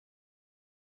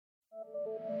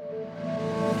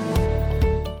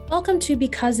Welcome to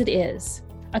Because It Is,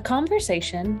 a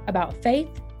conversation about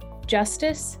faith,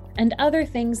 justice, and other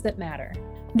things that matter.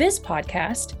 This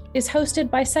podcast is hosted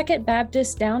by Second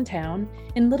Baptist Downtown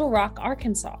in Little Rock,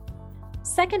 Arkansas.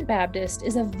 Second Baptist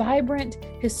is a vibrant,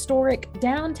 historic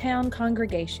downtown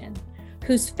congregation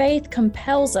whose faith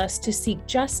compels us to seek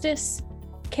justice,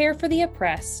 care for the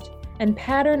oppressed, and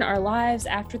pattern our lives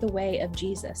after the way of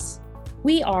Jesus.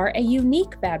 We are a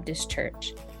unique Baptist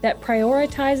church that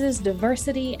prioritizes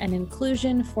diversity and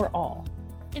inclusion for all.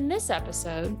 In this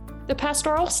episode, the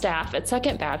pastoral staff at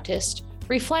Second Baptist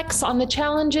reflects on the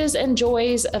challenges and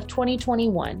joys of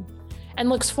 2021 and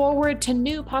looks forward to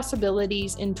new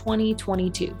possibilities in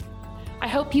 2022. I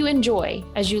hope you enjoy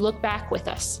as you look back with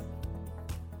us.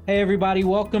 Hey everybody,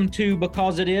 welcome to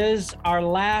Because It Is, our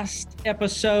last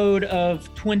episode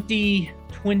of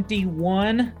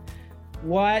 2021.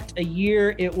 What a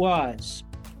year it was.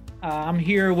 I'm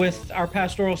here with our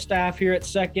pastoral staff here at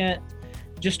Second,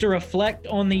 just to reflect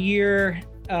on the year,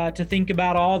 to think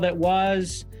about all that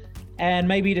was, and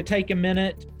maybe to take a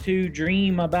minute to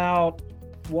dream about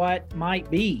what might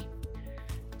be.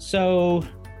 So,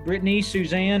 Brittany,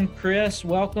 Suzanne, Chris,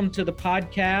 welcome to the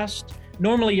podcast.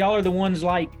 Normally, y'all are the ones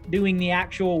like doing the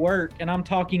actual work, and I'm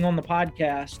talking on the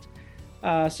podcast.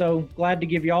 So glad to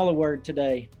give y'all a word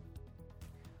today.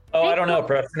 Oh, I don't know,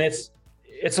 Preston.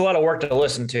 It's a lot of work to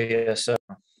listen to you. So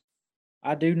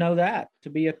I do know that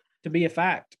to be a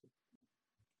fact.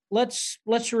 Let's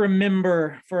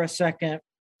remember for a second.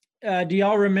 Do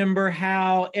y'all remember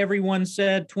how everyone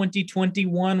said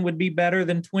 2021 would be better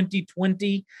than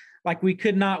 2020? Like we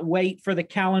could not wait for the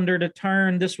calendar to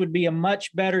turn. This would be a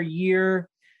much better year.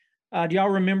 Do y'all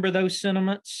remember those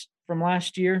sentiments from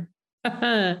last year?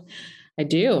 I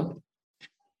do.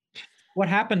 What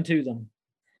happened to them?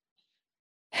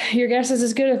 Your guess is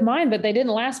as good as mine, but they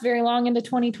didn't last very long into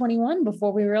 2021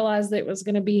 before we realized that it was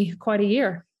going to be quite a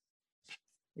year.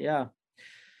 Yeah.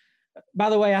 By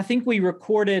the way, I think we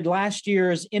recorded last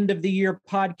year's end of the year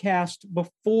podcast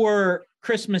before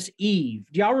Christmas Eve.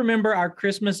 Do y'all remember our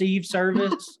Christmas Eve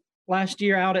service last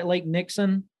year out at Lake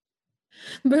Nixon?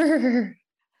 Brr.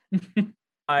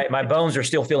 my bones are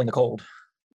still feeling the cold.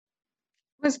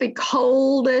 It was the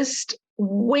coldest,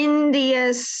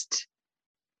 windiest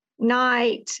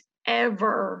night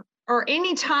ever, or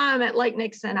any time at Lake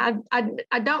Nixon. I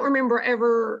don't remember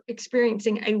ever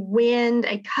experiencing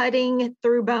a cutting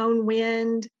through bone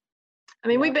wind. I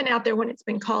mean, we've been out there when it's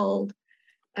been cold.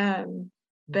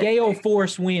 Gale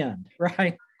force wind,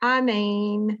 right? I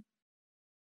mean,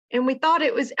 and we thought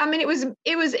it was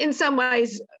in some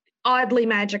ways oddly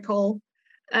magical.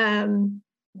 The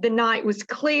night was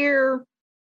clear.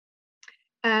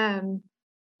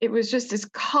 It was just as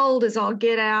cold as all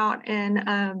get out.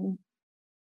 And,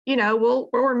 we'll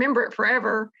remember it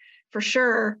forever, for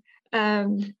sure.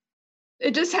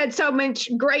 It just had so much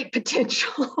great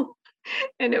potential.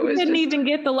 And it was didn't even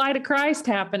get the light of Christ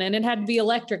happening. It had to be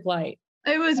electric light.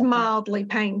 It was mildly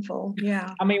painful.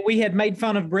 Yeah. I mean, we had made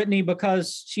fun of Brittany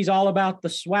because she's all about the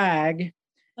swag.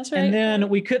 That's right. And then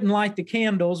we couldn't light the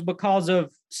candles because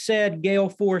of said gale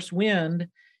force wind.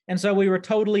 And so we were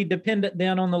totally dependent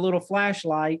then on the little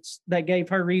flashlights that gave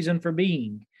her reason for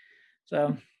being.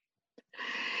 So.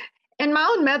 And my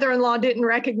own mother-in-law didn't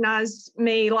recognize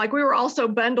me. Like, we were all so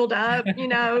bundled up,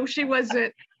 she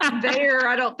wasn't there,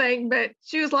 I don't think, but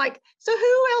she was like, so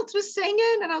who else was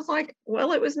singing? And I was like,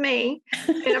 well, it was me.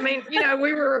 And I mean,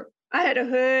 I had a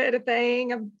hood, a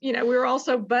thing, we were all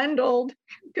so bundled,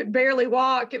 could barely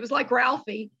walk. It was like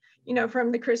Ralphie,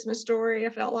 from the Christmas Story. I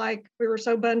felt like we were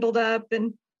so bundled up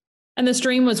and the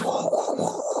stream was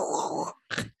the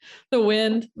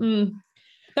wind.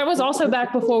 That was also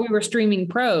back before we were streaming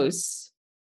pros.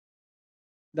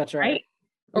 That's right.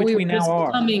 Or Which we were now just are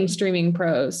becoming streaming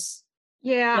pros.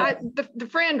 Yeah, the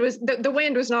wind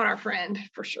was not our friend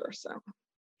for sure. So,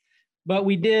 but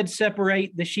we did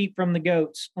separate the sheep from the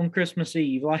goats on Christmas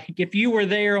Eve. Like if you were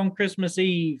there on Christmas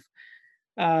Eve,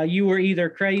 you were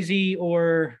either crazy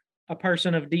or a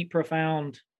person of deep,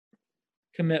 profound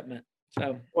commitment.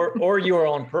 So, or you were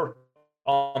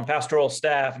on pastoral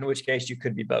staff, in which case you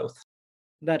could be both.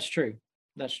 That's true.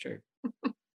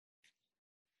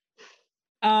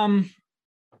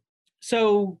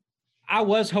 So I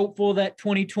was hopeful that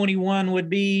 2021 would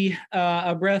be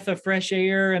a breath of fresh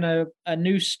air and a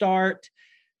new start.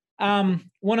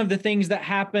 One of the things that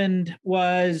happened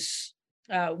was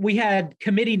we had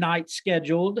committee night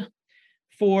scheduled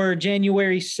for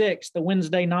January 6th, the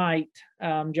Wednesday night.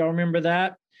 Do y'all remember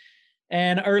that?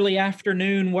 And early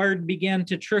afternoon, word began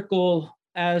to trickle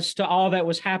as to all that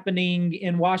was happening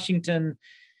in Washington.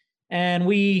 And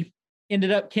we ended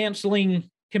up canceling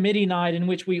committee night in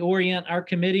which we orient our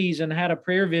committees and had a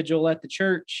prayer vigil at the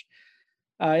church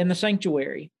in the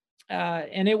sanctuary.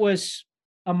 And it was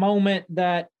a moment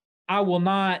that I will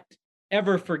not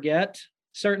ever forget,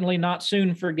 certainly not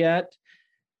soon forget.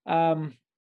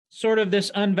 Sort of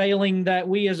this unveiling that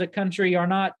we as a country are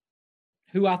not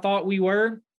who I thought we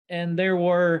were, and there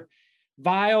were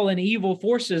vile and evil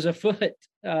forces afoot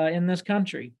in this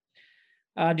country.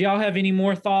 Do y'all have any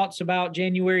more thoughts about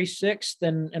January 6th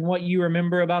and what you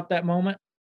remember about that moment?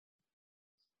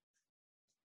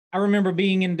 I remember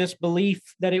being in disbelief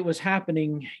that it was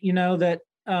happening, that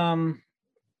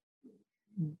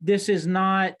this is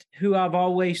not who I've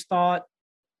always thought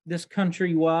this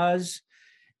country was.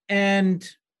 And,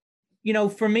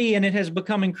 for me, and it has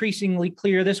become increasingly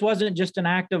clear, this wasn't just an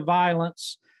act of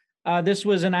violence. This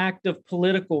was an act of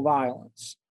political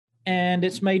violence. And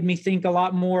it's made me think a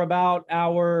lot more about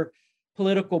our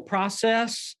political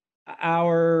process,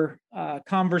 our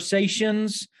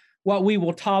conversations, what we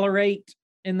will tolerate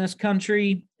in this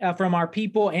country from our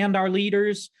people and our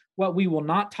leaders, what we will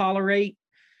not tolerate.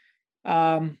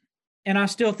 And I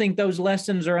still think those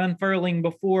lessons are unfurling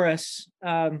before us,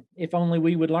 if only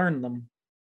we would learn them.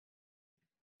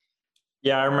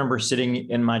 Yeah, I remember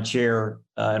sitting in my chair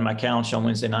in my couch on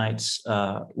Wednesday nights,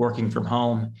 working from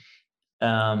home.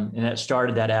 And that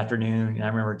started that afternoon. And I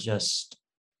remember just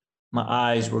my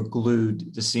eyes were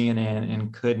glued to CNN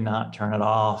and could not turn it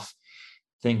off,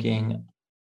 thinking,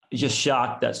 just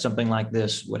shocked that something like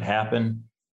this would happen.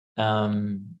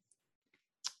 Then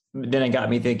it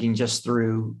got me thinking just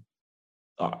through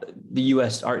our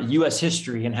U.S.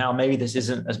 history and how maybe this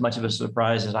isn't as much of a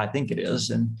surprise as I think it is,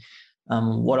 and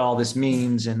what all this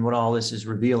means and what all this is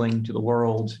revealing to the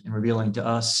world and revealing to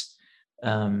us.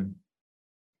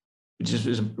 It just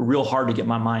was real hard to get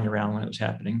my mind around when it was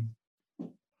happening.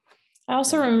 I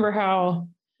also remember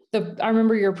I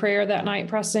remember your prayer that night,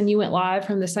 Preston. You went live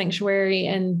from the sanctuary,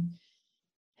 and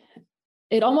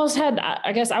it almost had,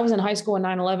 I guess I was in high school when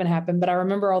 9/11 happened, but I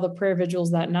remember all the prayer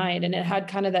vigils that night, and it had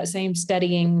kind of that same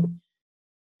steadying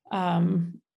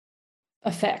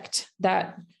effect,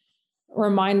 that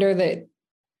reminder that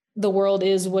the world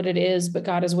is what it is, but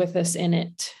God is with us in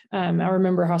it. I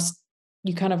remember how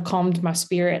you kind of calmed my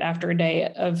spirit after a day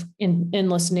of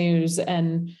endless news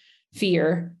and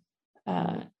fear.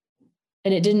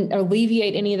 And it didn't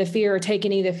alleviate any of the fear or take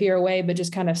any of the fear away, but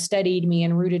just kind of steadied me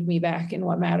and rooted me back in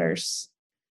what matters.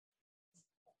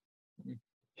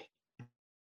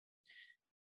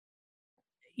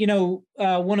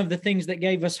 One of the things that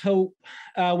gave us hope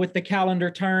with the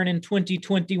calendar turn in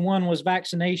 2021 was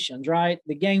vaccinations, right?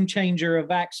 The game changer of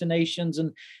vaccinations,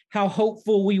 and how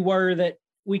hopeful we were that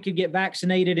we could get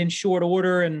vaccinated in short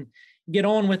order and get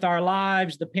on with our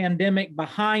lives. The pandemic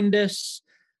behind us,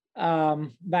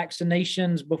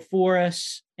 vaccinations before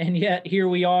us, and yet here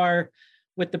we are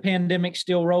with the pandemic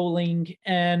still rolling.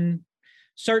 And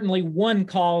certainly one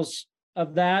cause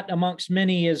of that amongst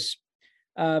many is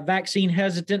vaccine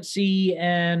hesitancy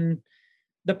and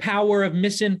the power of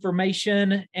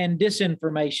misinformation and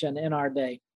disinformation in our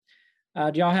day.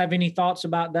 Do y'all have any thoughts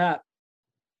about that?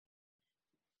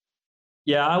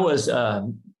 Yeah, I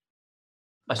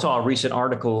saw a recent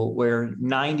article where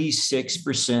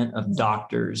 96% of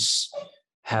doctors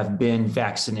have been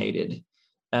vaccinated.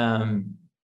 And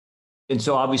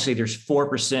so obviously there's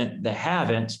 4% that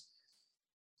haven't,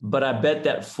 but I bet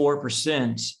that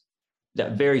 4%,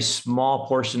 that very small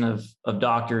portion of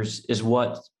doctors is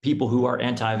what people who are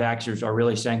anti-vaxxers are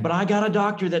really saying. But I got a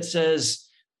doctor that says,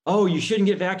 oh, you shouldn't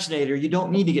get vaccinated, or you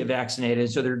don't need to get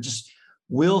vaccinated. So they're just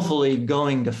willfully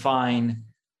going to find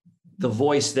the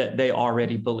voice that they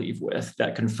already believe with,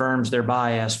 that confirms their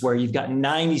bias, where you've got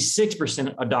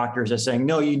 96% of doctors that saying,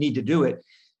 no, you need to do it.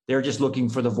 They're just looking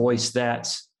for the voice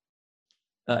that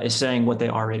is saying what they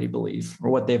already believe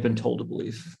or what they've been told to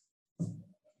believe.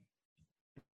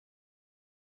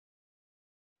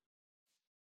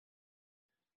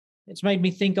 It's made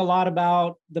me think a lot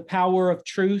about the power of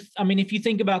truth. I mean, if you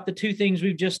think about the two things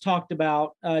we've just talked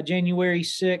about, January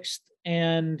 6th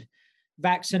and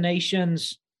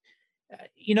vaccinations,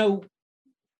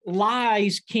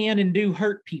 lies can and do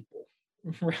hurt people,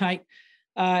 right?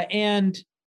 And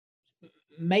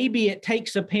maybe it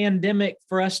takes a pandemic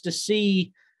for us to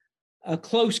see a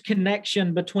close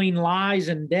connection between lies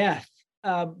and death.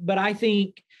 But I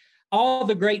think all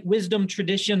the great wisdom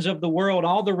traditions of the world,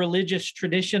 all the religious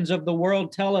traditions of the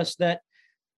world tell us that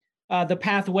the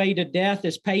pathway to death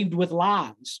is paved with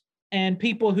lies. And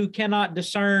people who cannot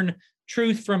discern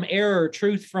truth from error,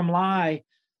 truth from lie,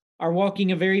 are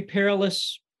walking a very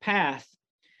perilous path.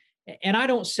 And I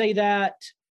don't say that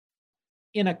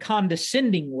in a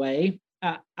condescending way.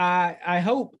 I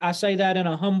hope I say that in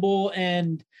a humble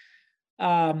and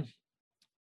a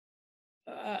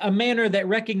manner that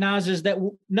recognizes that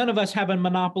none of us have a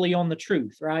monopoly on the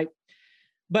truth, right?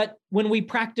 But when we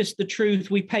practice the truth,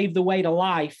 we pave the way to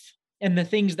life and the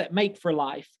things that make for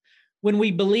life. When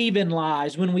we believe in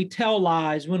lies, when we tell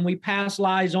lies, when we pass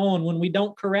lies on, when we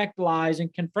don't correct lies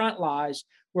and confront lies,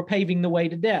 we're paving the way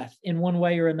to death in one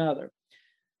way or another.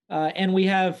 And we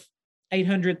have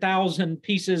 800,000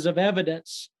 pieces of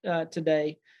evidence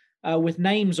today with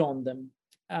names on them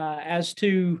as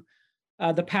to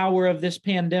the power of this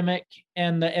pandemic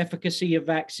and the efficacy of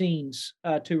vaccines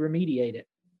to remediate it.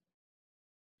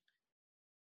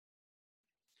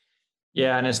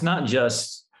 Yeah, and it's not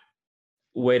just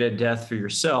way to death for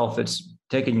yourself, it's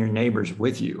taking your neighbors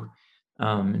with you.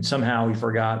 And somehow we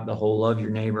forgot the whole love your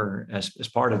neighbor as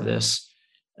part of this.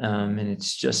 And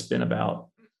it's just been about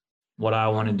what I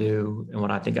want to do and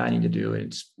what I think I need to do.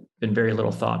 It's been very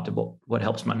little thought to what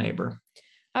helps my neighbor.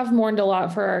 I've mourned a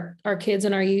lot for our kids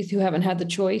and our youth who haven't had the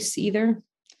choice either,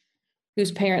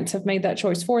 whose parents have made that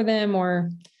choice for them,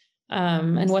 or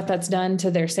and what that's done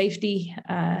to their safety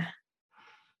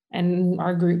and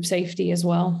our group safety as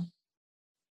well.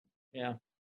 Yeah.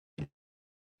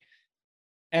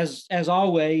 As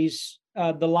always,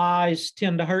 the lies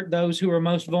tend to hurt those who are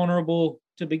most vulnerable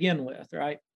to begin with,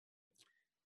 right?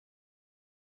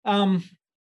 One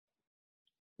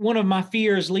of my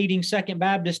fears leading Second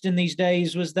Baptist in these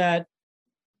days was that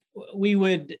we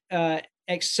would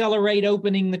accelerate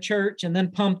opening the church and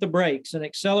then pump the brakes, and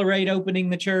accelerate opening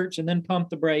the church and then pump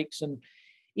the brakes. And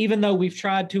even though we've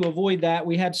tried to avoid that,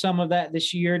 we had some of that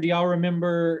this year. Do y'all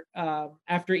remember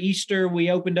after Easter, we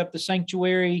opened up the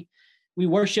sanctuary? We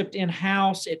worshiped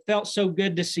in-house. It felt so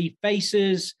good to see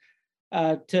faces,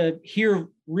 to hear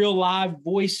real live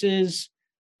voices,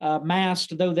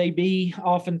 masked though they be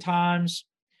oftentimes.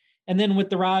 And then with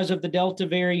the rise of the Delta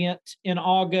variant in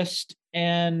August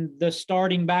and the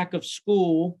starting back of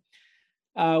school,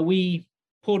 we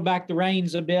pulled back the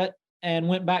reins a bit and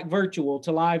went back virtual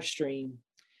to live stream.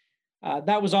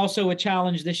 That was also a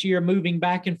challenge this year, moving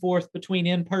back and forth between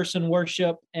in-person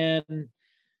worship and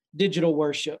digital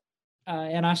worship.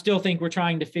 And I still think we're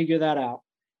trying to figure that out.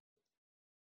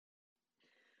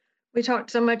 We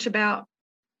talked so much about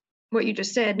what you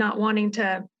just said, not wanting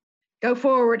to go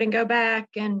forward and go back.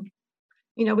 And,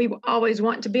 you know, we always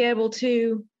want to be able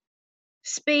to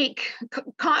speak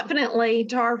confidently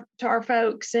to our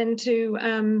folks and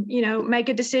to, you know, make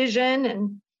a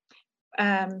decision.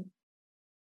 And,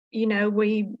 you know,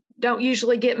 we don't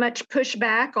usually get much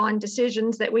pushback on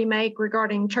decisions that we make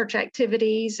regarding church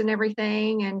activities and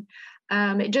everything. And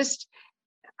I just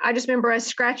remember us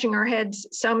scratching our heads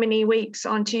so many weeks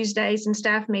on Tuesdays in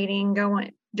staff meeting,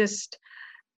 just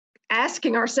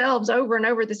asking ourselves over and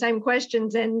over the same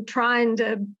questions and trying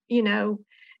to, you know,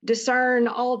 discern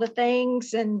all the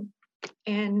things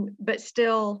but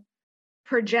still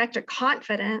project a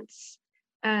confidence.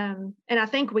 And I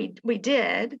think we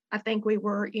did. I think we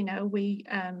were, you know,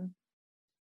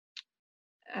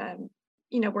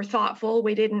 we're thoughtful.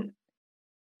 We didn't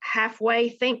halfway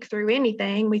think through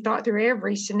anything. We thought through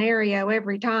every scenario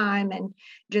every time, and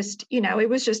just, you know, it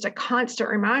was just a constant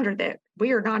reminder that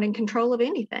we are not in control of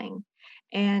anything.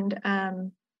 And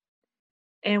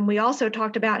we also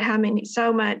talked about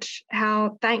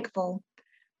how thankful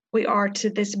we are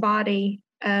to this body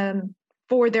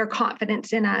for their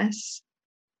confidence in us,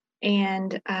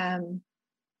 and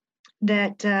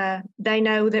that they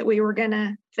know that we were going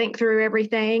to think through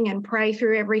everything and pray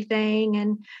through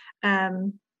everything.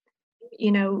 And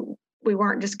you know, we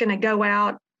weren't just going to go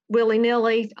out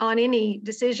willy-nilly on any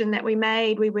decision that we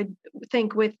made. We would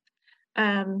think with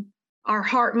our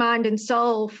heart, mind, and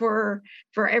soul for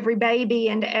every baby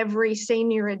and every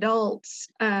senior adult's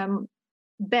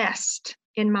best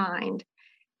in mind.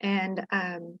 And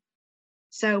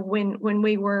so when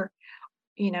we were,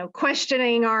 you know,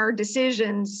 questioning our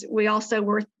decisions, we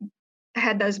also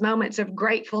had those moments of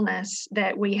gratefulness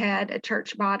that we had a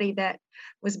church body that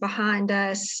was behind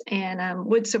us and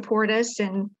would support us,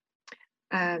 and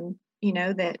you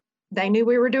know, that they knew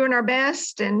we were doing our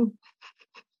best, and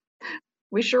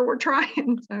we sure were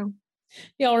trying. So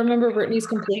y'all remember Brittany's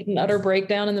complete and utter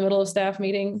breakdown in the middle of staff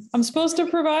meeting? I'm supposed to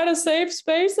provide a safe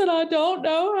space and I don't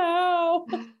know how.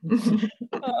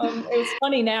 It was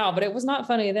funny now, but it was not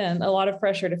funny then. A lot of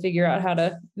pressure to figure out how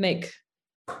to make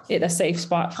it a safe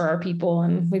spot for our people.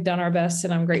 And we've done our best,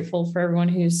 and I'm grateful for everyone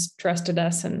who's trusted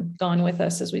us and gone with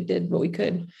us as we did what we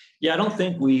could. Yeah, I don't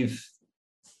think we've,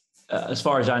 as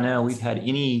far as I know, we've had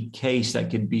any case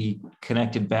that could be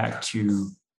connected back to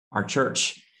our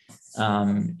church.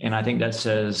 And I think that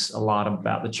says a lot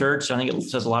about the church. I think it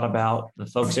says a lot about the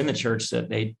folks in the church that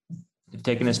they have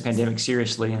taken this pandemic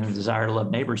seriously and a desire to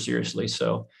love neighbors seriously.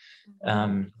 So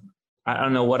I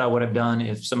don't know what I would have done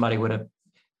if somebody would have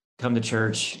come to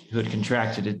church who had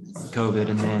contracted COVID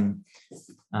and then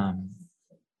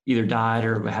either died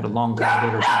or had a long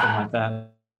COVID or something like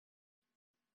that.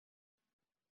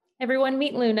 Everyone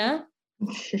meet Luna,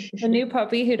 a new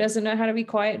puppy who doesn't know how to be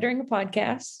quiet during a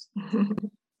podcast.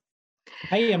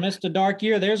 Hey, amidst a dark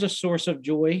year, there's a source of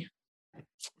joy.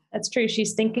 That's true.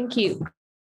 She's stinking cute.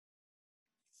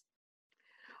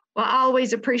 Well, I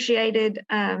always appreciated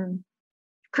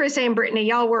Chris and Brittany.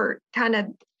 Y'all were kind of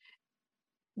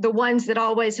the ones that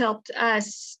always helped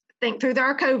us think through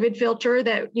our COVID filter,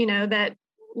 that, that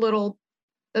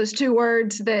those two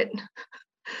words that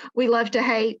we love to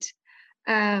hate.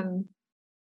 In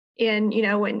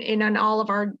all of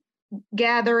our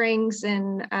gatherings,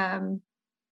 and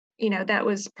that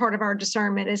was part of our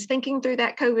discernment, is thinking through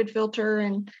that COVID filter.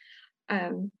 And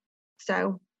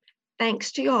so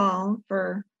thanks to y'all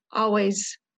for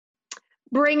always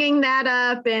bringing that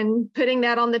up and putting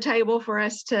that on the table for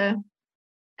us to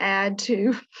add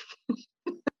to.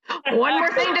 one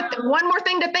more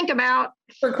thing to think about.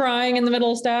 For crying in the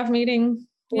middle of staff meeting.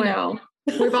 Well,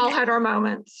 we've all had our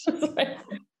moments.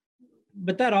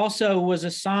 But that also was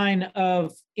a sign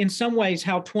of, in some ways,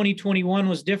 how 2021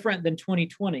 was different than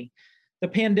 2020. The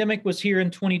pandemic was here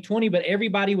in 2020, but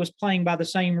everybody was playing by the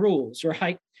same rules,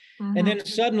 right? Mm-hmm. And then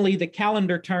suddenly the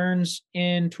calendar turns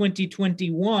in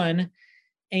 2021,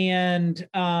 and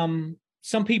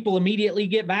some people immediately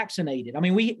get vaccinated. I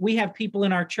mean, we have people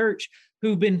in our church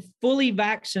who've been fully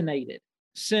vaccinated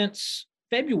since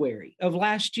February of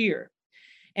last year.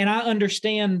 And I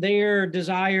understand their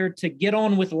desire to get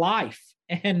on with life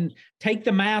and take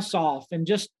the mask off and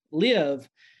just live.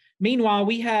 Meanwhile,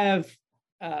 we've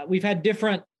had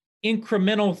different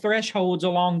incremental thresholds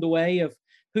along the way of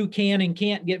who can and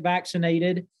can't get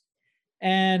vaccinated.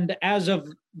 And as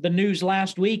of the news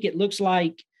last week, it looks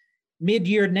like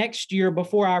mid-year next year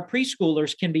before our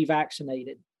preschoolers can be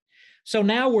vaccinated. So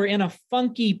now we're in a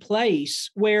funky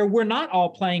place where we're not all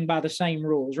playing by the same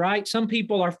rules, right? Some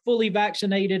people are fully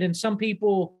vaccinated, and some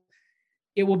people,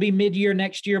 it will be mid-year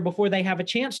next year before they have a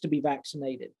chance to be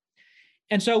vaccinated.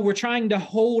 And so we're trying to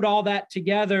hold all that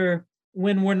together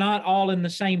when we're not all in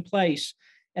the same place.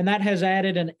 And that has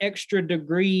added an extra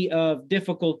degree of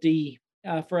difficulty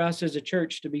for us as a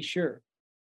church, to be sure.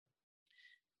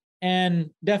 And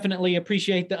definitely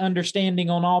appreciate the understanding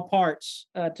on all parts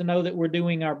to know that we're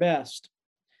doing our best.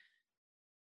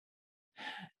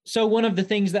 So one of the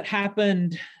things that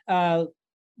happened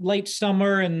late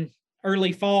summer and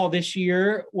early fall this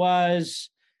year was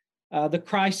the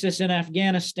crisis in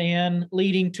Afghanistan,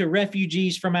 leading to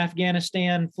refugees from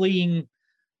Afghanistan fleeing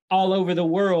all over the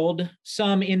world,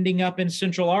 some ending up in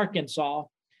Central Arkansas.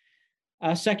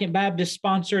 Second Baptist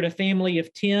sponsored a family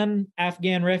of 10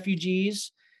 Afghan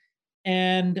refugees.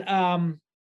 And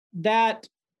that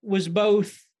was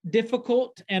both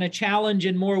difficult and a challenge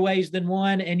in more ways than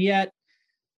one. And yet,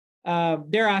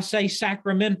 dare I say,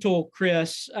 sacramental,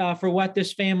 Chris, for what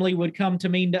this family would come to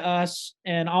mean to us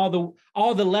and all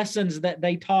the lessons that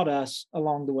they taught us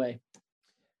along the way.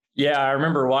 Yeah, I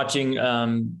remember watching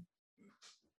in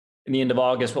the end of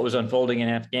August what was unfolding in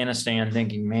Afghanistan,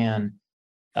 thinking, man,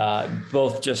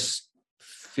 both just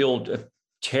filled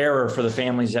terror for the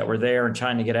families that were there and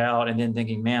trying to get out, and then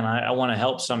thinking, man, I want to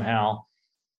help somehow.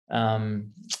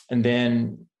 And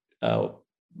then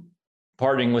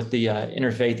partnering with the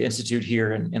Interfaith Institute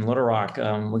here in Little Rock,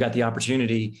 we got the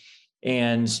opportunity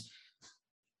and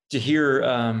to hear,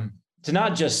 to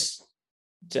not just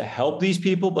to help these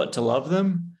people, but to love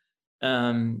them,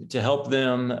 to help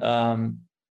them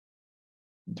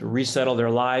to resettle their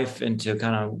life and to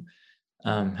kind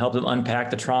of help them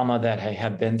unpack the trauma that they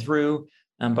have been through.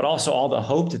 But also all the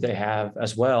hope that they have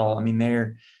as well. I mean,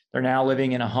 they're now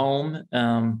living in a home,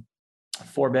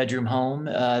 4-bedroom home.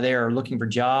 They are looking for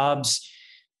jobs.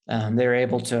 They're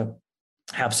able to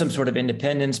have some sort of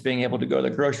independence, being able to go to the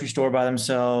grocery store by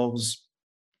themselves,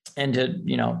 and to,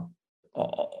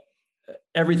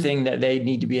 everything that they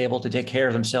need to be able to take care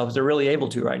of themselves. They're really able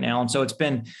to right now. And so it's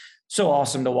been so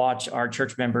awesome to watch our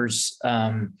church members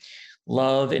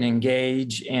love and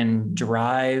engage and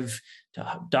drive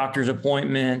to doctor's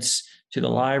appointments, to the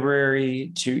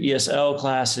library, to ESL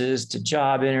classes, to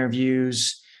job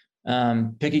interviews,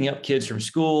 picking up kids from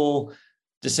school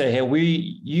to say, hey,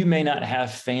 you may not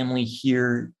have family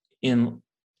here in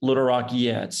Little Rock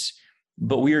yet,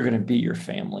 but we are going to be your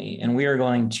family, and we are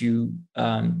going to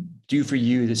do for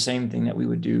you the same thing that we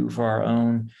would do for our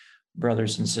own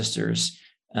brothers and sisters.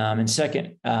 And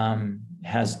second,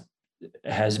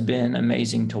 has been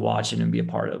amazing to watch and be a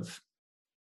part of.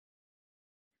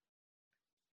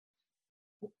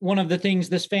 One of the things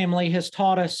this family has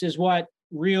taught us is what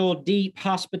real deep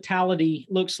hospitality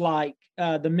looks like.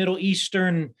 The Middle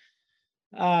Eastern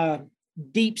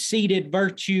deep-seated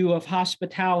virtue of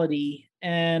hospitality.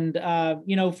 And,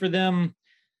 for them,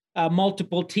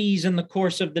 multiple teas in the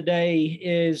course of the day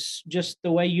is just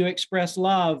the way you express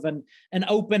love. And an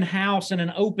open house and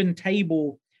an open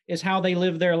table is how they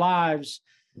live their lives.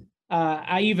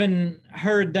 I even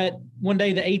heard that one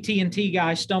day the AT&T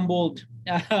guy stumbled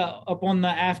upon the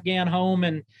Afghan home,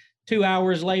 and 2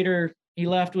 hours later, he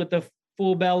left with a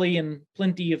full belly and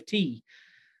plenty of tea.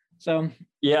 So,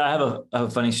 yeah, I have a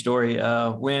funny story.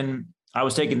 When I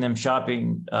was taking them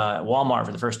shopping at Walmart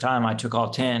for the first time, I took all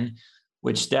 10,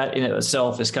 which that in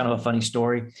itself is kind of a funny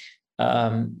story.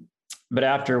 But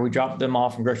after we dropped them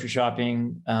off from grocery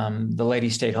shopping, the lady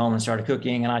stayed home and started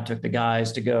cooking, and I took the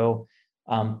guys to go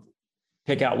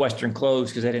pick out Western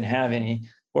clothes because they didn't have any.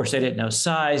 Of course, they didn't know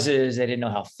sizes. They didn't know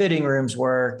how fitting rooms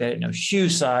work. They didn't know shoe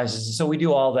sizes. And so we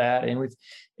do all that. And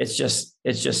it's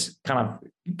just kind of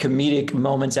comedic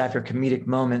moments after comedic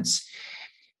moments.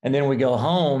 And then we go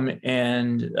home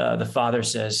and the father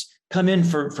says, come in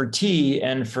for tea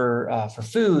and for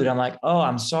food. I'm like, oh,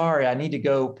 I'm sorry. I need to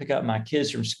go pick up my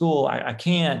kids from school. I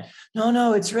can't.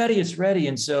 No, it's ready.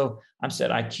 And so I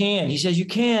said, I can. He says, you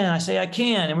can. I say, I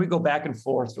can. And we go back and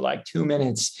forth for like 2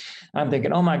 minutes. I'm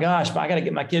thinking, oh my gosh, but I got to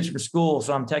get my kids from school.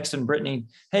 So I'm texting Brittany,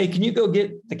 hey, can you go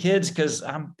get the kids? Because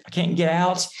I can't get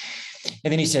out.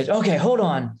 And then he says, okay, hold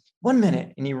on 1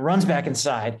 minute. And he runs back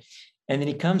inside. And then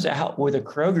he comes out with a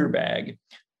Kroger bag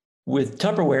with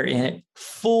Tupperware in it,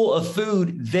 full of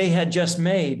food they had just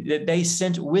made that they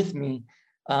sent with me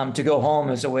to go home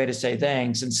as a way to say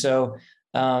thanks. And so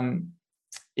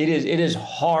it is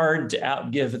hard to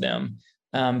outgive them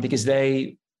because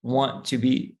they want to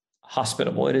be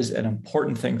hospitable. It is an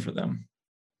important thing for them.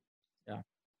 Yeah.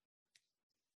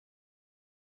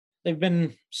 They've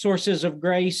been sources of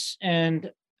grace,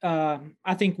 and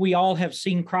I think we all have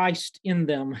seen Christ in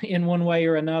them in one way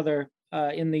or another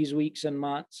in these weeks and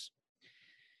months.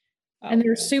 And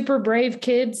they're super brave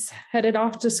kids headed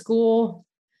off to school.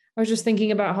 I was just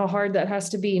thinking about how hard that has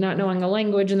to be, not knowing a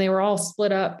language, and they were all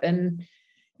split up, and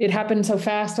it happened so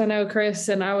fast. I know, Chris,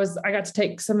 and I got to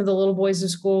take some of the little boys to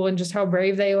school, and just how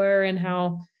brave they were and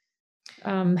how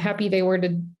happy they were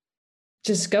to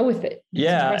just go with it.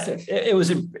 It's it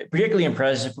was particularly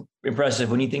impressive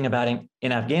when you think about it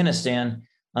in Afghanistan.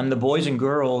 The boys and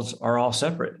girls are all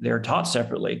separate. They're taught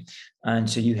separately. And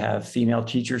so you have female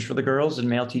teachers for the girls and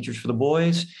male teachers for the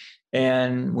boys.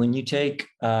 And when you take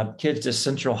kids to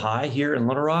Central High here in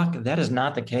Little Rock, that is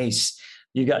not the case.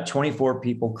 You got 24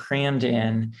 people crammed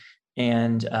in,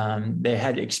 and they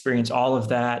had to experience all of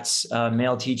that.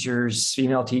 Male teachers,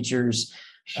 female teachers,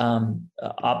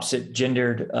 opposite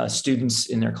gendered students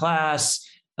in their class.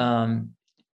 And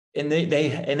they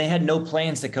had no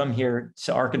plans to come here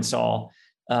to Arkansas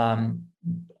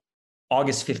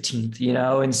August 15th,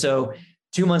 and so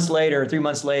 3 months later,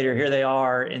 here they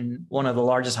are in one of the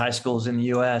largest high schools in the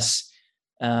US,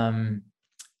 trying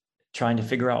to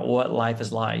figure out what life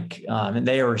is like. And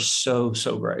they are so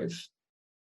brave.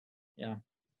 Yeah.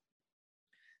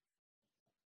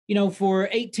 For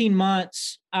 18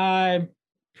 months, I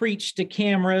preached to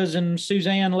cameras, and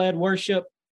Suzanne led worship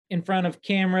in front of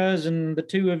cameras, and the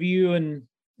two of you and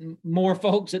more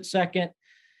folks at Second.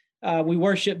 We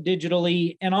worship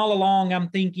digitally, and all along I'm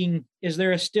thinking, is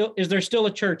there still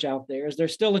a church out there? Is there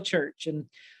still a church? And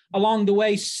along the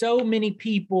way, so many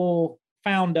people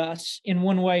found us in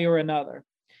one way or another.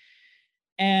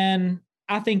 And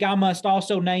I think I must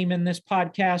also name in this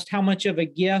podcast how much of a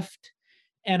gift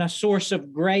and a source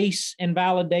of grace and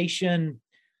validation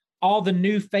all the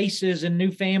new faces and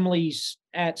new families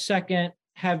at Second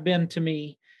have been to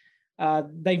me.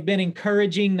 They've been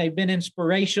encouraging, they've been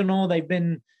inspirational, they've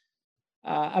been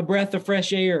a breath of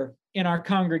fresh air in our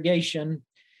congregation.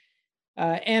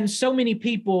 And so many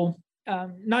people,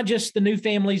 not just the new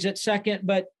families at Second,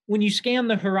 but when you scan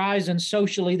the horizon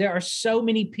socially, there are so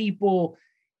many people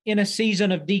in a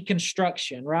season of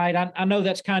deconstruction, right? I know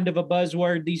that's kind of a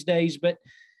buzzword these days, but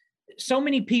so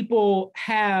many people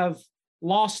have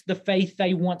lost the faith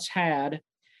they once had.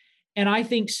 And I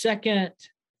think Second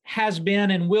has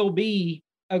been and will be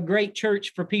a great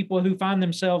church for people who find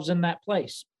themselves in that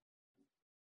place.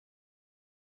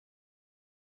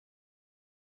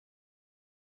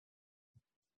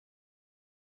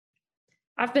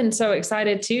 I've been so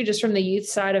excited too, just from the youth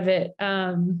side of it.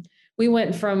 We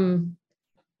went from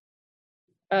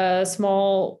a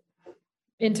small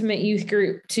intimate youth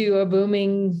group to a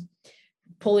booming,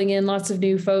 pulling in lots of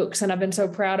new folks. And I've been so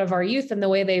proud of our youth and the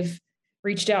way they've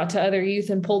reached out to other youth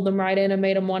and pulled them right in and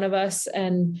made them one of us.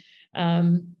 And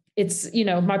it's,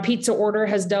 my pizza order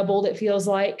has doubled, it feels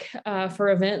like, for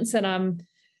events, and I'm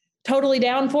totally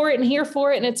down for it and here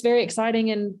for it. And it's very exciting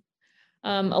and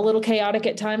a little chaotic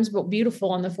at times, but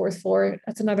beautiful on the fourth floor.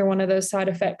 That's another one of those side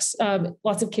effects.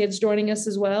 Lots of kids joining us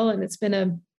as well. And it's been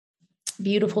a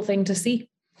beautiful thing to see.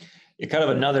 Kind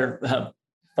of another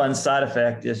fun side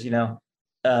effect is,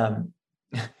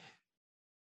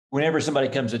 whenever somebody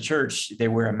comes to church, they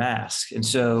wear a mask. And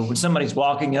so when somebody's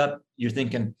walking up, you're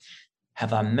thinking,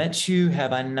 have I met you?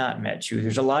 Have I not met you?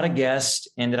 There's a lot of guests.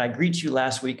 And did I greet you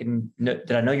last week? And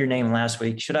did I know your name last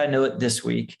week? Should I know it this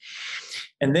week?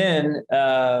 And then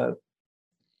kind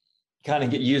of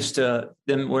get used to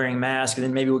them wearing masks. And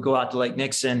then maybe we'll go out to Lake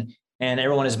Nixon and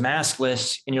everyone is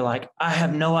maskless. And you're like, I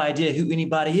have no idea who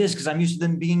anybody is because I'm used to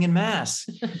them being in masks.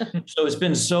 So it's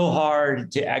been so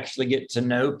hard to actually get to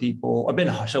know people.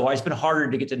 It's been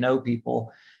harder to get to know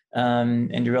people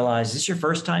and to realize, is this your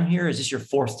first time here? Is this your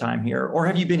fourth time here? Or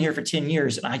have you been here for 10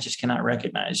 years and I just cannot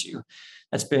recognize you?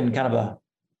 That's been kind of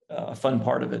a fun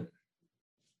part of it.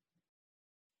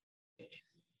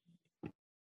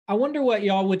 I wonder what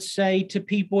y'all would say to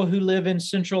people who live in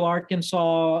Central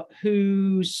Arkansas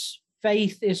whose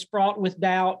faith is fraught with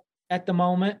doubt at the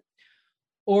moment,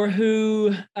 or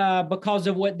who, because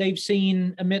of what they've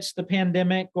seen amidst the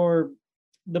pandemic or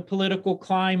the political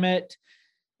climate,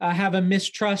 have a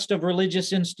mistrust of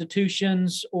religious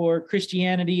institutions or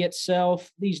Christianity itself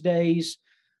these days.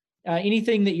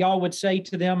 Anything that y'all would say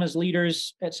to them as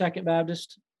leaders at Second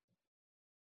Baptist?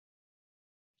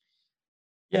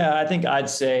 Yeah, I think I'd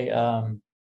say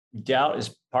doubt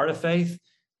is part of faith.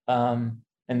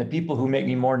 And the people who make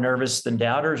me more nervous than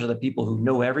doubters are the people who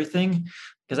know everything,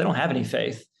 because I don't have any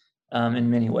faith in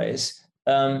many ways.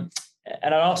 And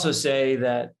I'd also say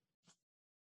that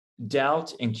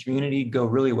doubt and community go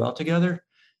really well together.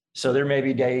 So there may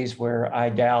be days where I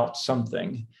doubt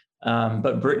something,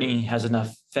 but Brittany has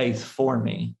enough faith for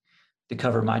me to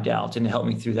cover my doubt and to help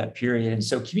me through that period. And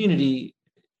so community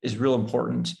is real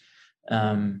important,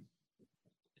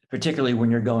 particularly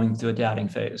when you're going through a doubting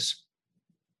phase.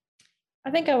 I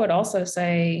think I would also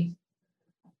say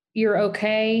you're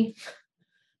okay.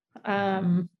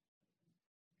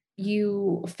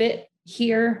 You fit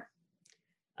here,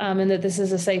 and that this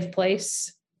is a safe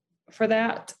place for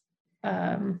that.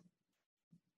 When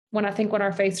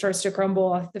our faith starts to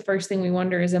crumble, the first thing we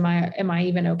wonder is, am I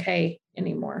even okay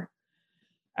anymore?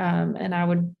 And I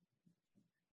would,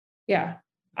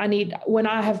 when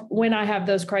I have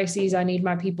those crises, I need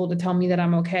my people to tell me that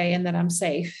I'm okay and that I'm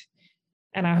safe.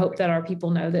 And I hope that our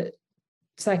people know that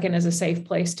Second is a safe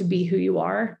place to be who you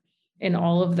are in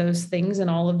all of those things and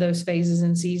all of those phases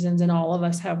and seasons. And all of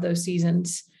us have those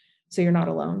seasons. So you're not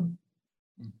alone.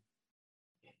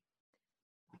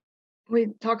 We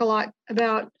talk a lot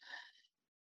about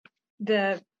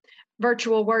the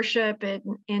virtual worship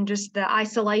and just the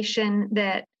isolation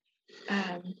that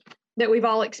we've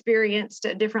all experienced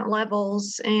at different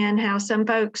levels, and how some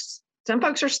folks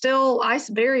are still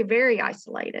very, very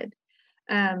isolated.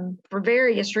 For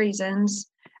various reasons.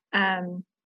 And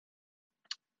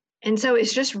so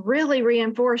it's just really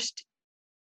reinforced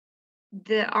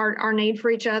our need for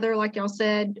each other, like y'all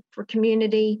said, for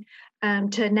community,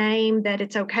 to name that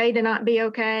it's okay to not be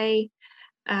okay,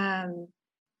 and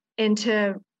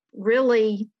to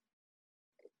really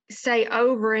say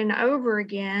over and over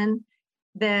again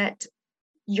that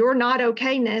your not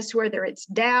okayness, whether it's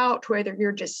doubt, whether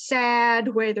you're just sad,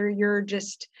 whether you're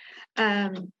just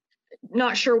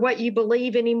not sure what you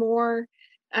believe anymore,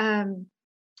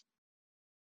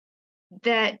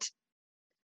 that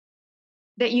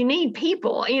you need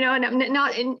people,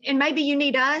 and maybe you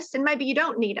need us, and maybe you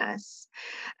don't need us,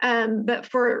 but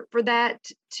for that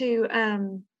to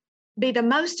be the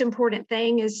most important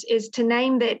thing is to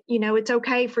name that it's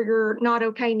okay for your not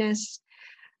okayness,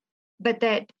 but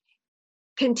that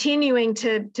continuing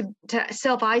to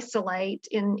self-isolate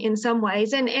in some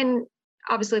ways, and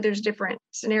obviously there's different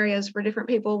scenarios for different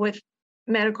people with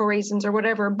medical reasons or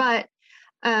whatever, but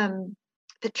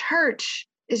the church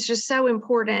is just so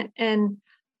important. And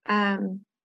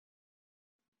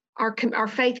our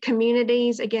faith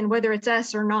communities, again, whether it's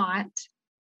us or not,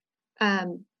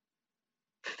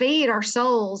 feed our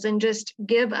souls and just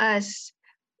give us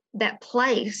that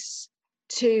place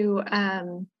to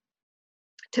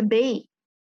be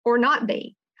or not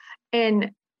be.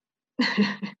 And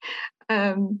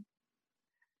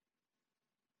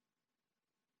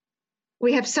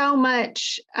we have so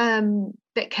much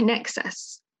that connects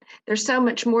us. there's so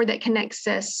much more that connects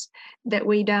us that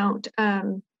we don't,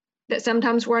 that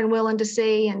sometimes we're unwilling to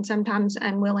see and sometimes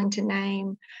unwilling to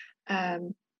name.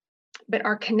 But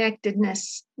our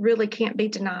connectedness really can't be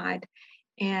denied.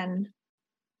 And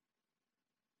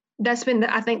that's been,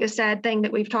 I think, the sad thing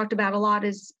that we've talked about a lot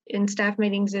is in staff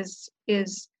meetings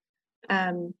is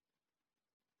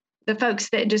the folks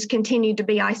that just continue to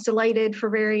be isolated for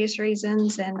various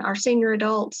reasons, and our senior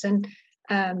adults. And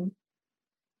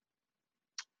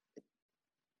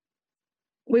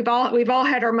we've all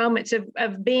had our moments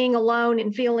of being alone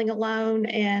and feeling alone.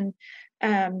 And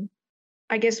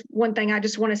I guess one thing I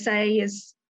just want to say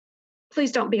is,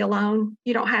 please don't be alone.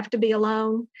 You don't have to be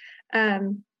alone.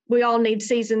 We all need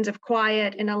seasons of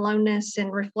quiet and aloneness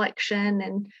and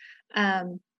reflection,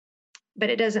 and but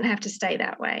it doesn't have to stay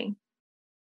that way.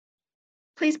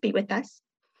 Please be with us.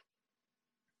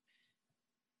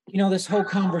 This whole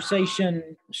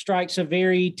conversation strikes a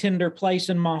very tender place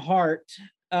in my heart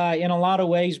in a lot of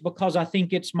ways, because I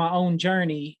think it's my own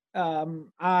journey.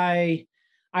 I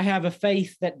have a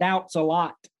faith that doubts a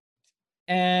lot.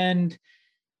 And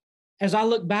as I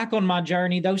look back on my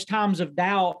journey, those times of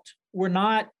doubt were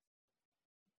not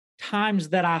times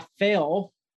that I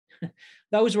fell.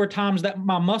 Those were times that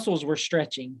my muscles were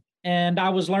stretching, and I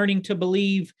was learning to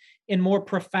believe in more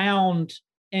profound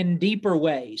and deeper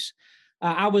ways.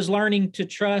 I was learning to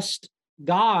trust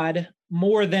God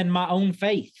more than my own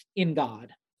faith in God.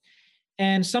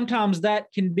 And sometimes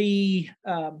that can be,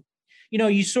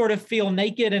 you sort of feel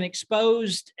naked and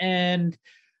exposed, and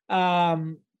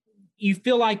you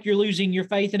feel like you're losing your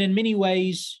faith. And in many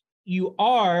ways you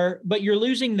are, but you're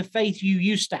losing the faith you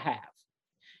used to have.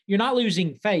 You're not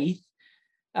losing faith.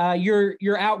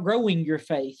 You're outgrowing your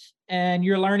faith, and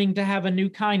you're learning to have a new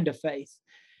kind of faith.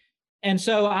 And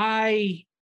so I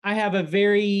have a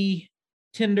very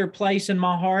tender place in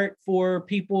my heart for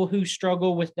people who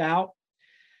struggle with doubt.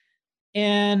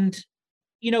 And,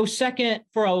 second,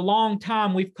 for a long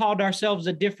time, we've called ourselves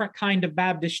a different kind of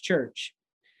Baptist church,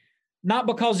 not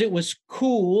because it was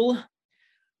cool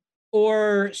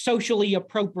or socially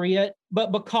appropriate,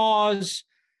 but because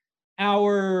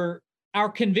our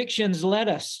convictions led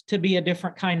us to be a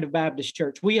different kind of Baptist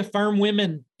church. We affirm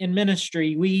women in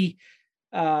ministry. We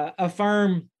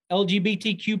affirm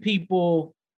LGBTQ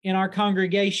people in our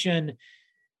congregation.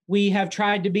 We have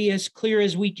tried to be as clear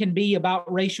as we can be about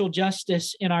racial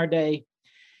justice in our day.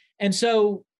 And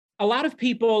so a lot of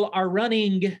people are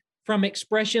running from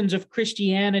expressions of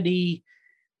Christianity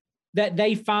that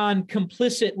they find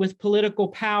complicit with political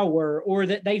power or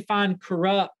that they find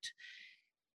corrupt.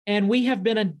 And we have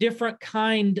been a different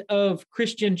kind of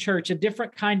Christian church, a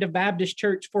different kind of Baptist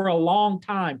church for a long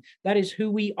time. That is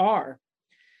who we are.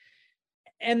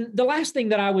 And the last thing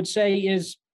that I would say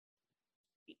is,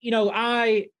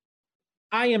 I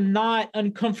am not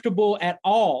uncomfortable at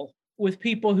all with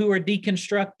people who are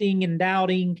deconstructing and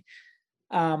doubting.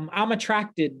 I'm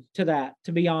attracted to that,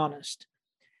 to be honest.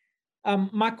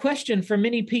 My question for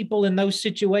many people in those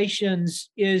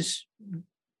situations is,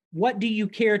 what do you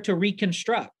care to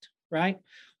reconstruct, right?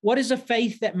 What is a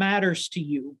faith that matters to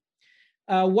you?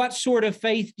 What sort of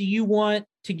faith do you want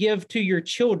to give to your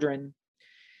children?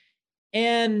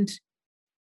 And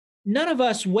none of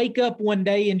us wake up one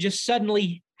day and just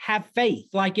suddenly have faith.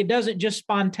 Like, it doesn't just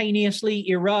spontaneously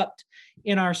erupt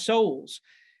in our souls.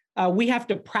 We have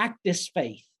to practice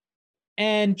faith.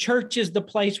 And church is the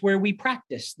place where we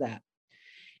practice that.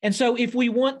 And so if we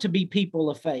want to be people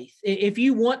of faith, if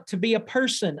you want to be a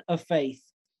person of faith,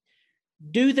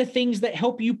 do the things that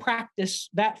help you practice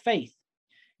that faith.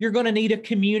 You're going to need a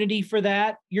community for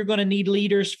that. You're going to need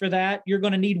leaders for that. You're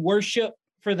going to need worship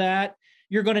for that.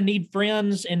 You're going to need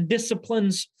friends and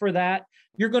disciplines for that.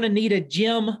 You're going to need a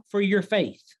gym for your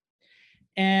faith.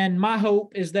 And my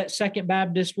hope is that Second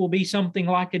Baptist will be something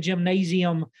like a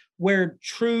gymnasium where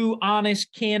true,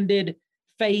 honest, candid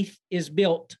faith is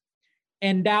built,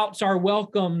 and doubts are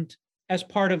welcomed as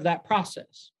part of that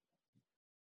process.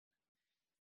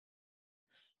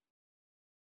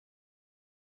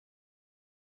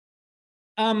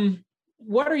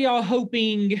 What are y'all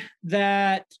hoping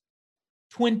that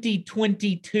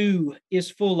 2022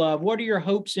 is full of? What are your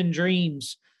hopes and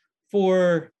dreams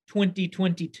for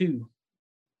 2022?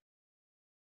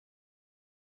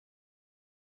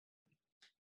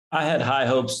 I had high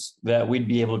hopes that we'd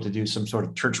be able to do some sort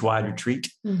of church-wide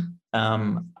retreat.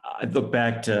 I look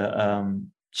back to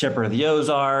Shepherd of the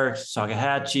Ozarks,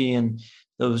 Salkehatchie, and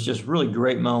those just really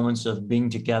great moments of being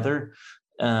together,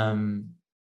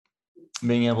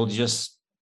 being able to just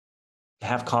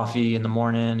have coffee in the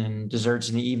morning and desserts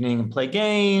in the evening and play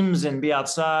games and be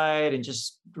outside and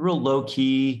just real low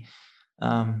key.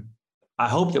 I I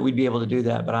hope that we'd be able to do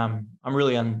that, but I'm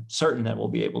really uncertain that we'll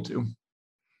be able to.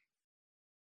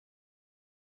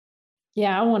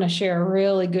 Yeah, I want to share a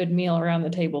really good meal around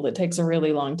the table that takes a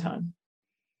really long time.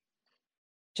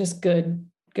 Just good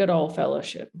old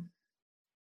fellowship.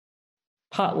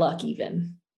 Potluck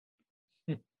even.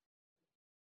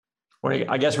 Well,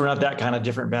 I guess we're not that kind of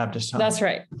different Baptist. Huh? That's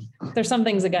right. There's some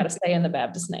things that got to stay in the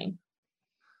Baptist name.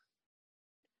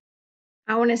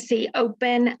 I want to see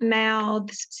open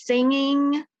mouths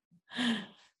singing,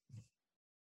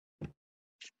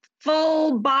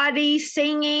 full body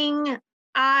singing,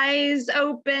 eyes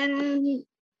open,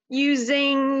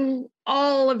 using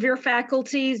all of your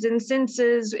faculties and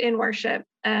senses in worship.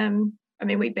 I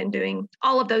mean, we've been doing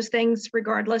all of those things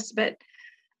regardless, but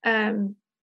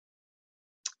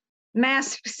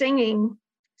mass singing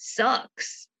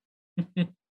sucks.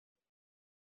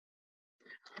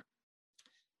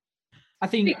 I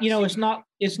think,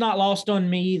 it's not lost on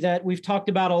me that we've talked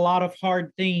about a lot of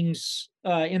hard things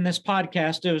in this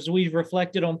podcast as we've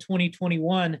reflected on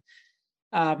 2021.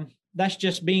 That's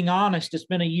just being honest. It's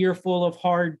been a year full of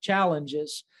hard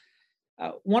challenges.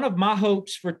 One of my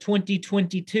hopes for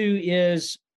 2022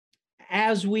 is,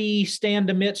 as we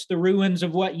stand amidst the ruins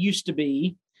of what used to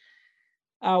be,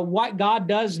 what God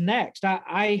does next.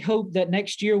 I hope that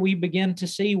next year we begin to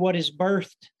see what is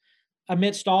birthed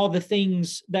amidst all the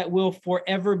things that will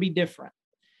forever be different.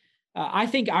 I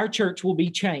think our church will be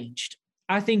changed.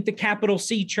 I think the capital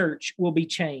C church will be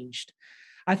changed.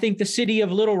 I think the city of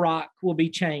Little Rock will be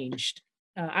changed.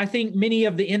 I think many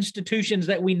of the institutions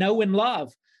that we know and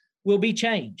love will be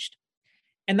changed.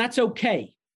 And that's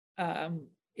okay.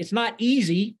 It's not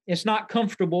easy. It's not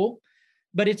comfortable,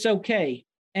 but it's okay.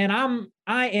 And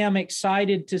I am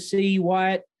excited to see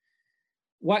what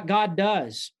God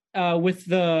does with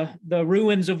the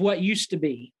ruins of what used to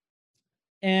be.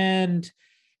 And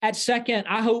at Second,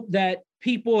 I hope that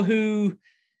people who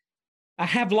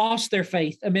have lost their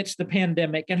faith amidst the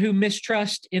pandemic and who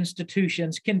mistrust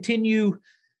institutions continue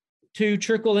to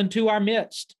trickle into our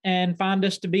midst and find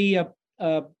us to be a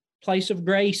place of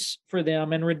grace for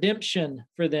them and redemption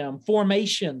for them,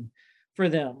 formation for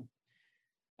them.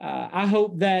 I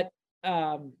hope that,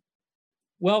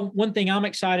 one thing I'm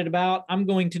excited about, I'm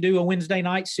going to do a Wednesday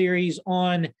night series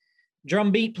on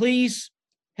Drumbeat Please,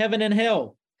 Heaven and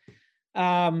Hell.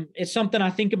 It's something I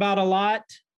think about a lot.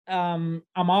 I'm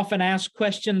often asked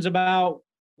questions about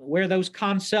where those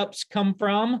concepts come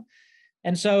from.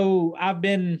 And so I've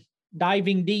been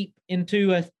diving deep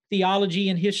into a theology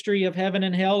and history of heaven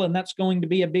and hell, and that's going to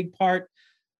be a big part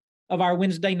of our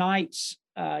Wednesday nights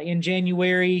in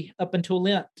January up until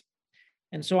Lent.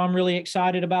 And so I'm really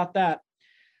excited about that.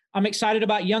 I'm excited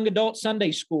about young adult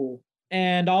Sunday school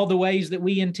and all the ways that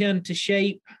we intend to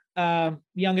shape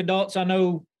young adults. I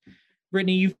know,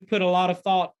 Brittany, you've put a lot of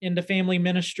thought into family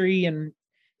ministry and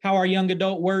how our young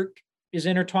adult work is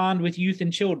intertwined with youth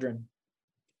and children.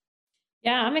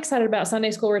 Yeah, I'm excited about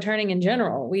Sunday school returning in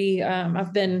general.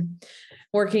 I've been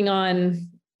working on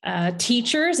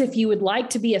teachers. If you would like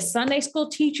to be a Sunday school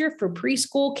teacher for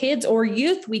preschool kids or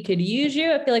youth, we could use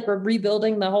you. I feel like we're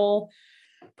rebuilding the whole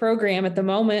program at the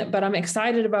moment, but I'm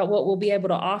excited about what we'll be able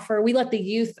to offer. We let the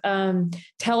youth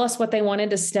tell us what they wanted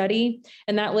to study,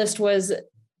 and that list was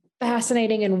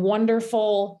fascinating and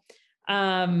wonderful.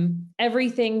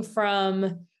 Everything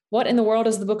from what in the world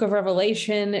is the book of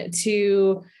Revelation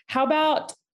to how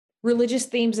about religious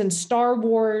themes in Star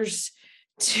Wars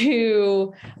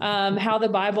to how the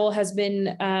Bible has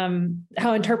been,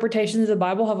 how interpretations of the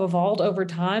Bible have evolved over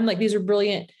time. Like, these are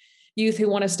brilliant youth who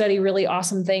want to study really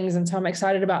awesome things. And so I'm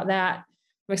excited about that.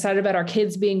 I'm excited about our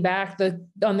kids being back in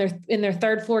their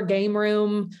third floor game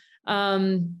room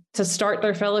to start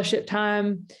their fellowship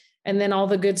time. And then all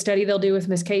the good study they'll do with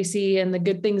Miss Casey and the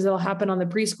good things that'll happen on the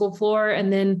preschool floor,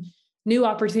 and then new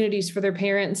opportunities for their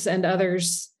parents and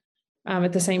others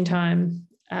at the same time.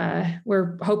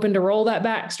 We're hoping to roll that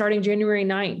back starting January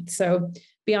 9th. So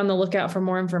be on the lookout for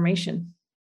more information.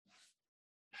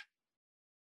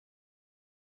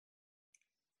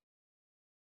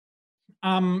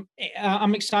 I'm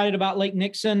excited about Lake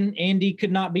Nixon. Andy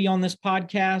could not be on this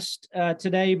podcast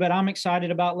today, but I'm excited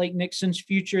about Lake Nixon's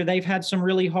future. They've had some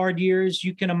really hard years.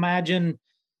 You can imagine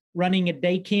running a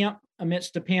day camp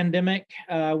amidst a pandemic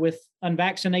with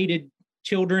unvaccinated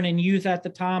children and youth at the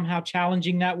time, how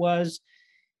challenging that was.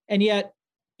 And yet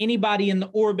anybody in the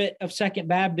orbit of Second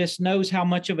Baptist knows how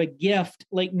much of a gift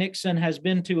Lake Nixon has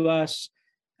been to us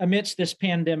amidst this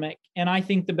pandemic. And I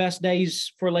think the best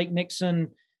days for Lake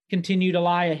Nixon continue to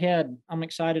lie ahead. I'm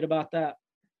excited about that.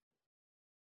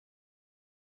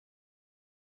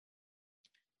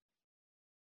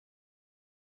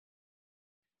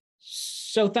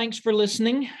 So thanks for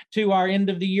listening to our end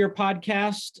of the year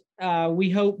podcast. We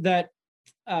hope that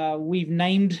we've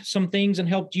named some things and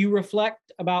helped you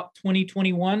reflect about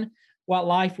 2021, what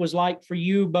life was like for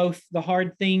you, both the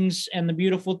hard things and the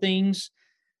beautiful things.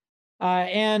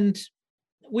 And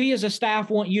we as a staff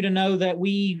want you to know that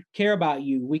we care about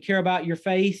you. We care about your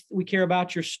faith. We care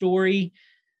about your story.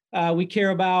 We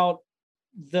care about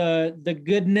the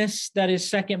goodness that is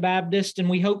Second Baptist, and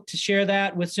we hope to share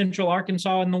that with Central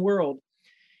Arkansas and the world.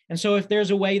 And so if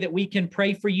there's a way that we can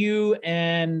pray for you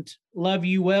and love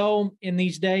you well in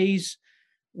these days,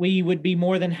 we would be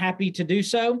more than happy to do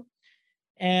so.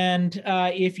 And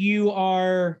if you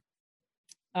are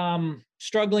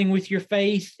struggling with your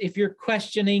faith, if you're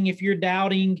questioning, if you're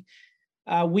doubting,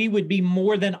 we would be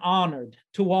more than honored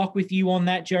to walk with you on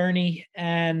that journey.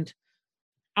 And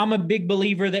I'm a big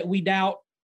believer that we doubt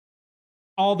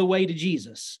all the way to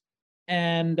Jesus.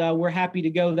 And we're happy to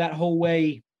go that whole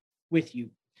way with you.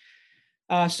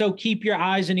 So keep your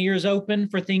eyes and ears open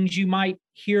for things you might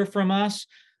hear from us.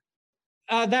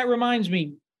 That reminds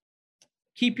me,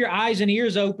 keep your eyes and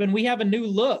ears open. We have a new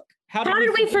look. How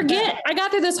did we forget? I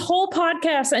got through this whole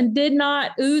podcast and did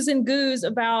not ooze and goose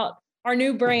about our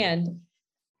new brand.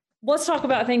 Let's talk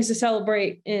about things to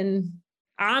celebrate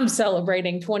I'm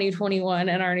celebrating 2021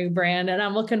 and our new brand, and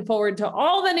I'm looking forward to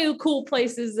all the new cool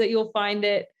places that you'll find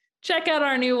it. Check out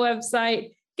our new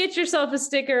website. Get yourself a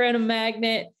sticker and a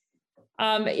magnet.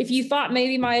 If you thought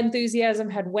maybe my enthusiasm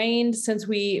had waned since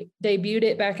we debuted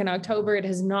it back in October, it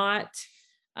has not.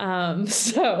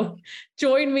 So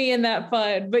join me in that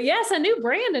fun. But yes, a new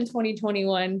brand in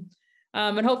 2021.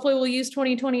 And hopefully we'll use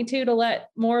 2022 to let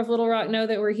more of Little Rock know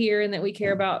that we're here and that we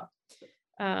care about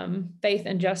faith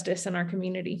and justice in our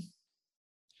community.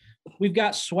 We've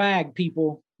got swag,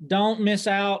 people. Don't miss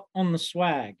out on the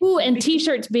swag. Ooh, and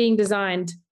t-shirts being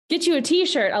designed. Get you a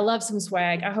t-shirt. I love some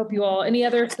swag. I hope you all, any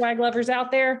other swag lovers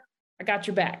out there, I got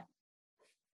your back.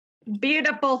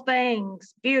 Beautiful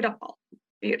things. Beautiful.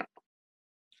 Beautiful.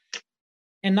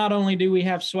 And not only do we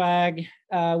have swag,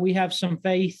 we have some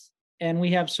faith, and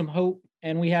we have some hope,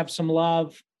 and we have some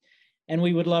love, and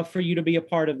we would love for you to be a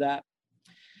part of that.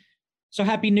 So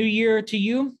Happy New Year to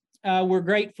you. We're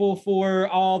grateful for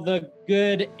all the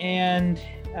good and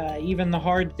even the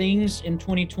hard things in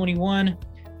 2021.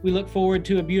 We look forward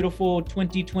to a beautiful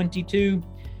 2022,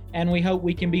 and we hope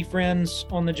we can be friends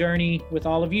on the journey with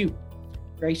all of you.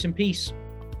 Grace and peace.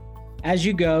 As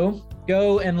you go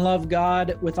and love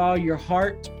God with all your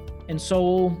heart and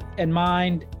soul and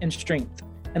mind and strength,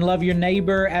 and love your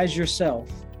neighbor as yourself.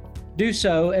 Do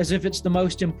so as if it's the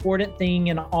most important thing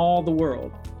in all the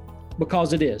world,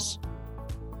 because it is.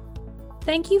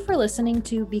 Thank you for listening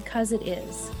to Because It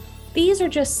Is. These are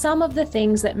just some of the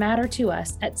things that matter to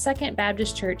us at Second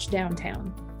Baptist Church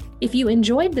downtown. If you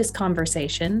enjoyed this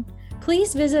conversation,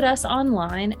 please visit us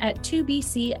online at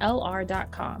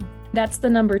 2bclr.com. That's the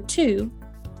number 2bclr.com.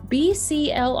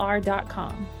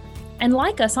 And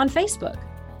like us on Facebook.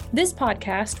 This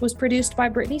podcast was produced by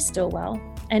Brittany Stillwell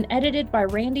and edited by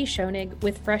Randy Schoenig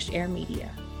with Fresh Air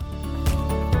Media.